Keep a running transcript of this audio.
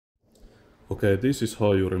Okay, this is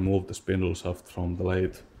how you remove the spindle shaft from the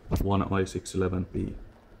lathe 1I611P,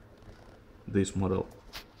 this model,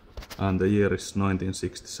 and the year is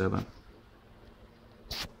 1967.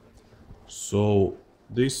 So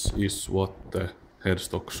this is what the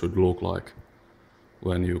headstock should look like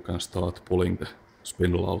when you can start pulling the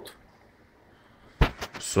spindle out.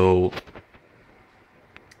 So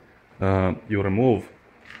you remove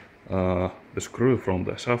the screw from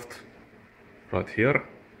the shaft right here,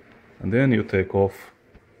 and then you take off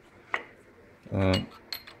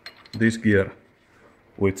this gear,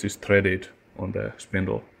 which is threaded on the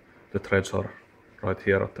spindle. The threads are right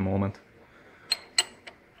here at the moment.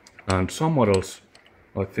 And some models,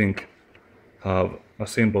 I think, have a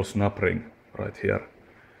simple snap ring right here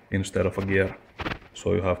instead of a gear,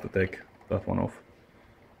 so you have to take that one off.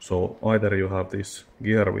 So either you have this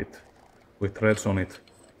gear with threads on it,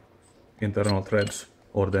 internal threads,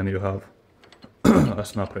 or then you have a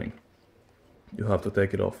snap ring. You have to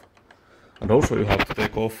take it off. And also you have to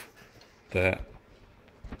take off the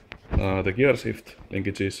gear shift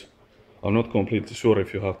linkages. I'm not completely sure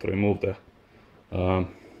if you have to remove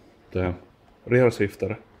the rear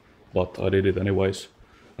shifter, but I did it anyways.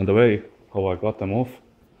 And the way how I got them off,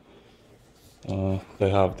 they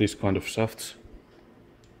have this kind of shafts,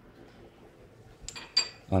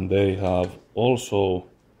 and they have also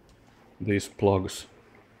these plugs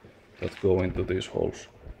that go into these holes,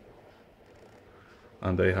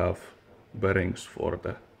 and they have bearings for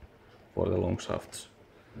the long shafts,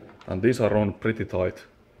 and these are on pretty tight.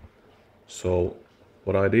 So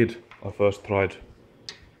what I did, I first tried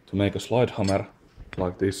to make a slide hammer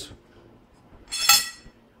like this.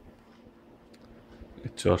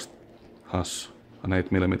 It just has an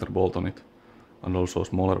 8mm bolt on it, and also a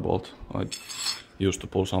smaller bolt. I used to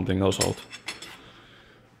pull something else out,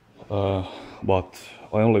 but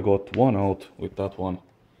I only got one out with that one.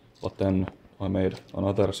 But then I made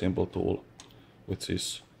another simple tool, which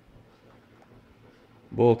is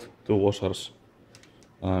bolt, 2 washers,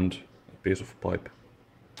 and a piece of pipe.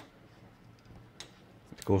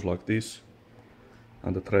 It goes like this,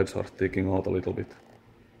 and the threads are sticking out a little bit.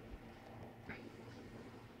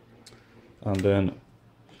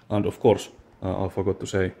 And of course, I forgot to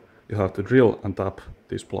say, you have to drill and tap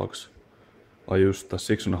these plugs. I used a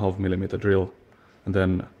 6.5mm drill, and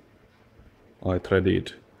then I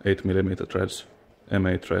threaded 8mm threads,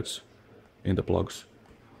 M8 threads, in the plugs.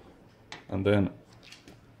 And then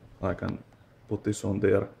I can put this on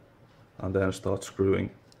there and then start screwing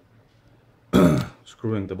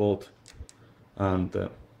screwing the bolt, and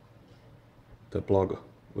the plug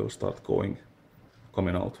will start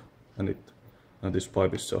coming out, and this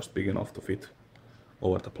pipe is just big enough to fit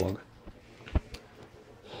over the plug.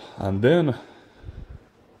 And then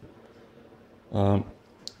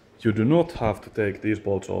you do not have to take these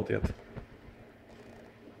bolts out yet,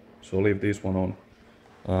 so leave this one on.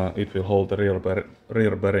 It will hold the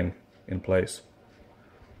rear bearing in place.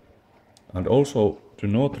 And also do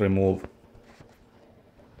not remove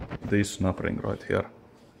this snap ring right here.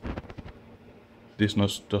 This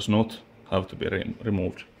does not have to be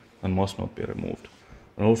removed and must not be removed.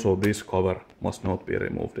 And also this cover must not be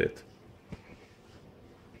removed yet.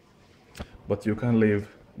 But you can leave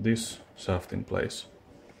this shaft in place.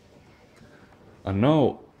 And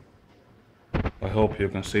now I hope you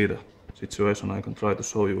can see the situation. I can try to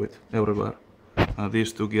show you it everywhere.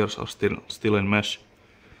 These two gears are still in mesh,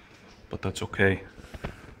 but that's okay.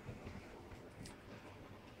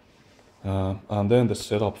 And then the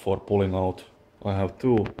setup for pulling out. I have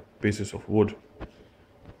 2 pieces of wood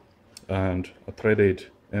and a threaded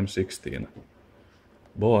M16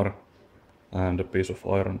 bar and a piece of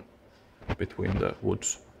iron between the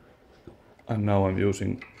woods. And now I'm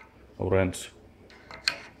using a wrench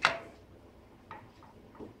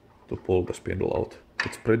to pull the spindle out.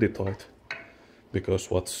 It's pretty tight, because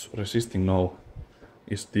what's resisting now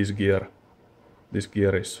is this gear. This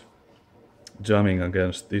gear is jamming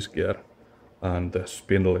against this gear, and the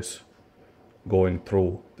spindle is going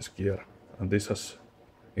through this gear, and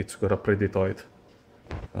it's got a pretty tight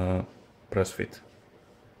press fit,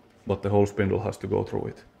 but the whole spindle has to go through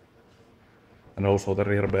it. And also the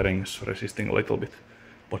rear bearing is resisting a little bit,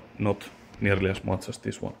 but not nearly as much as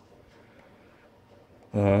this one.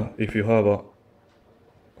 If you have a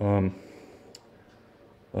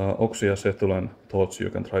oxyacetylene torch, you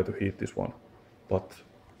can try to heat this one, but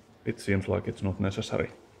it seems like it's not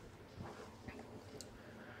necessary.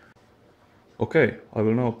 Okay, I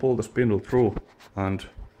will now pull the spindle through, and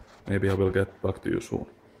maybe I will get back to you soon.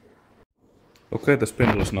 Okay, the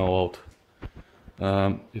spindle is now out.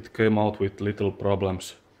 It came out with little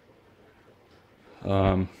problems.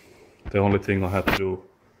 The only thing I had to do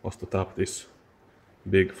was to tap this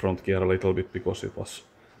big front gear a little bit because it was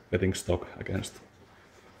getting stuck against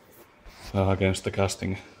the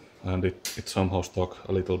casting, and it somehow stuck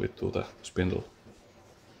a little bit to the spindle.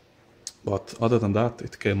 But other than that,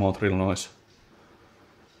 it came out real nice.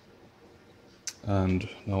 And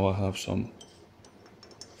now I have some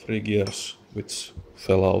 3 gears which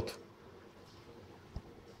fell out.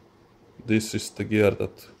 This is the gear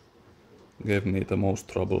that gave me the most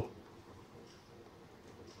trouble.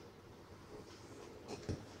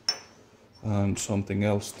 And something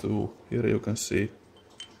else too. Here you can see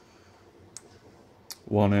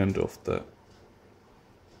one end of the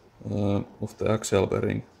axle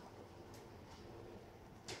bearing.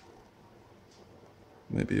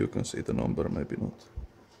 Maybe you can see the number, maybe not.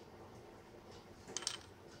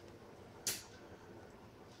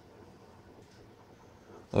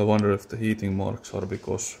 I wonder if the heating marks are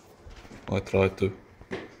because I tried to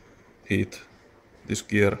heat this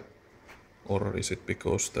gear, or is it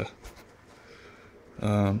because the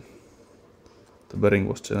bearing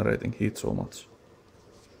was generating heat so much.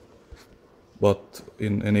 But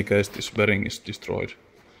in any case, this bearing is destroyed.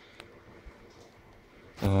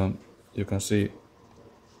 You can see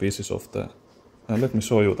pieces of the... let me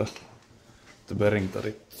show you the bearing that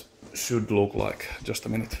it should look like. Just a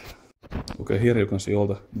minute. Okay, here you can see all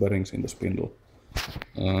the bearings in the spindle.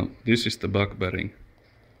 This is the back bearing,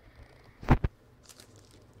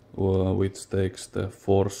 which takes the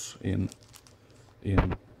force in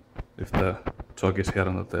if the chuck is here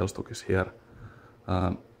and the tailstock is here.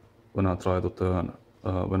 When I try to turn,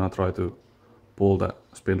 when I try to pull the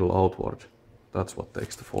spindle outward, that's what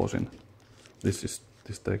takes the force in. This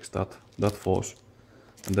takes that force,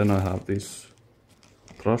 and then I have this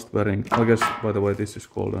thrust bearing. I guess, by the way, this is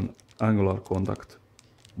called an angular contact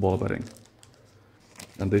ball bearing,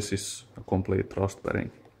 and this is a complete thrust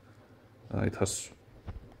bearing. It has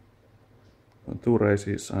 2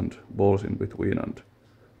 races and balls in between, and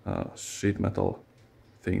sheet metal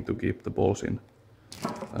thing to keep the balls in.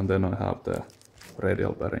 And then I have the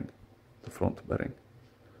radial bearing, the front bearing,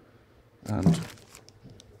 and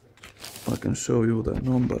I can show you the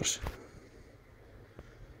numbers.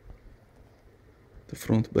 The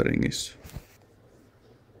front bearing is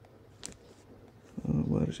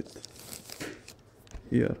where is it?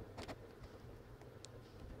 Here.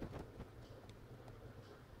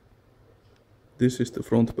 This is the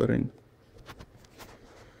front bearing,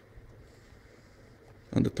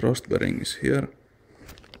 and the thrust bearing is here.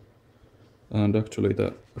 And actually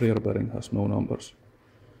the rear bearing has no numbers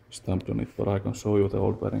stamped on it, but I can show you the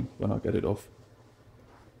old bearing when I get it off.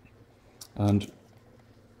 And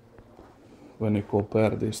when you compare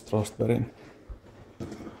this thrust bearing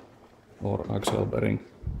or axle bearing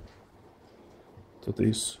to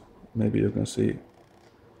this, maybe you can see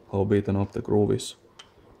how beaten up the groove is.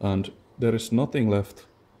 And there is nothing left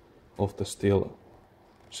of the steel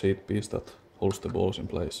sheet piece that holds the balls in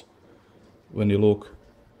place. When you look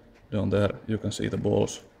down there, you can see the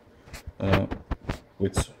balls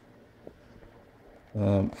which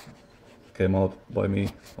came out by me.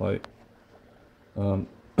 I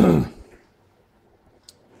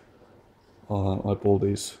pulled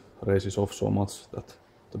these races off so much that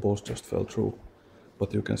the balls just fell through.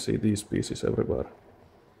 But you can see these pieces everywhere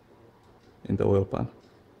in the oil pan.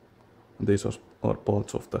 And these are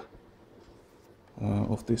parts of the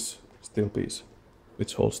of this steel piece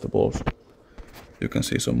which holds the balls. You can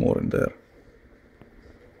see some more in there.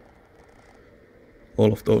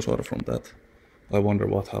 All of those are from that. I wonder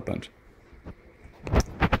what happened.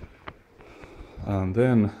 And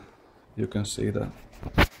then you can see the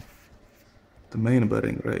main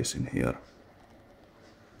bearing race in here.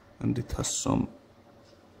 And it has some...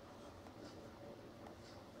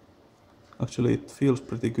 Actually, it feels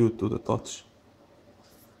pretty good to the touch.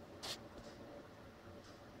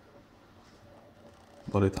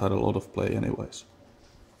 But it had a lot of play anyways.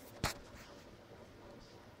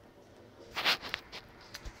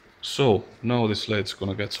 So, now this lathe's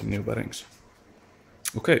gonna get some new bearings.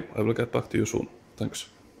 Okay, I will get back to you soon. Thanks.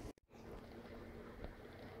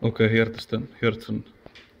 Okay, here's the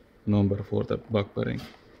number for the back bearing.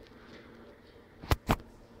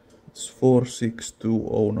 It's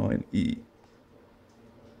 1I611P.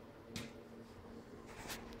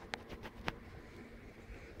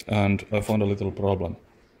 And I found a little problem.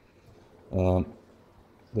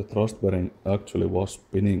 The thrust bearing actually was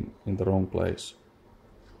spinning in the wrong place.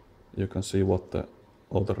 You can see what the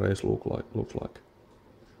outer race looks like.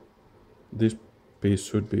 This piece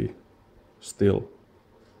should be still,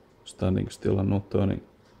 standing still and not turning,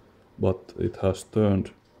 but it has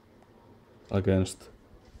turned against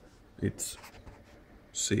its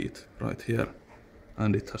seat right here,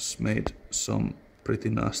 and it has made some pretty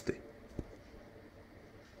nasty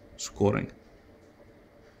scoring.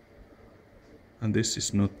 And this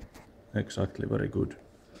is not exactly very good.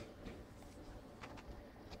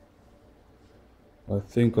 I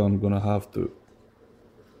think I'm gonna have to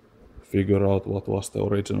figure out what was the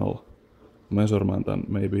original measurement, and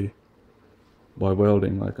maybe by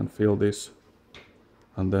welding I can fill this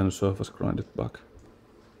and then surface grind it back.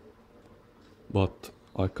 But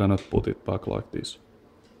I cannot put it back like this.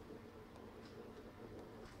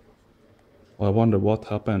 I wonder what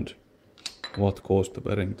happened, what caused the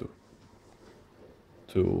bearing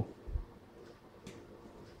to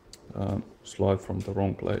slide from the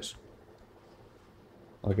wrong place.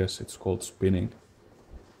 I guess it's called spinning.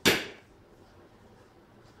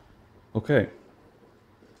 Okay,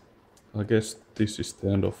 I guess this is the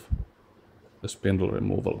end of the spindle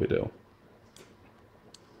removal video.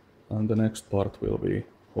 And the next part will be,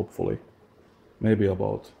 hopefully, maybe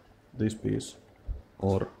about this piece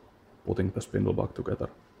or putting the spindle back together.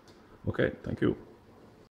 Okay, thank you.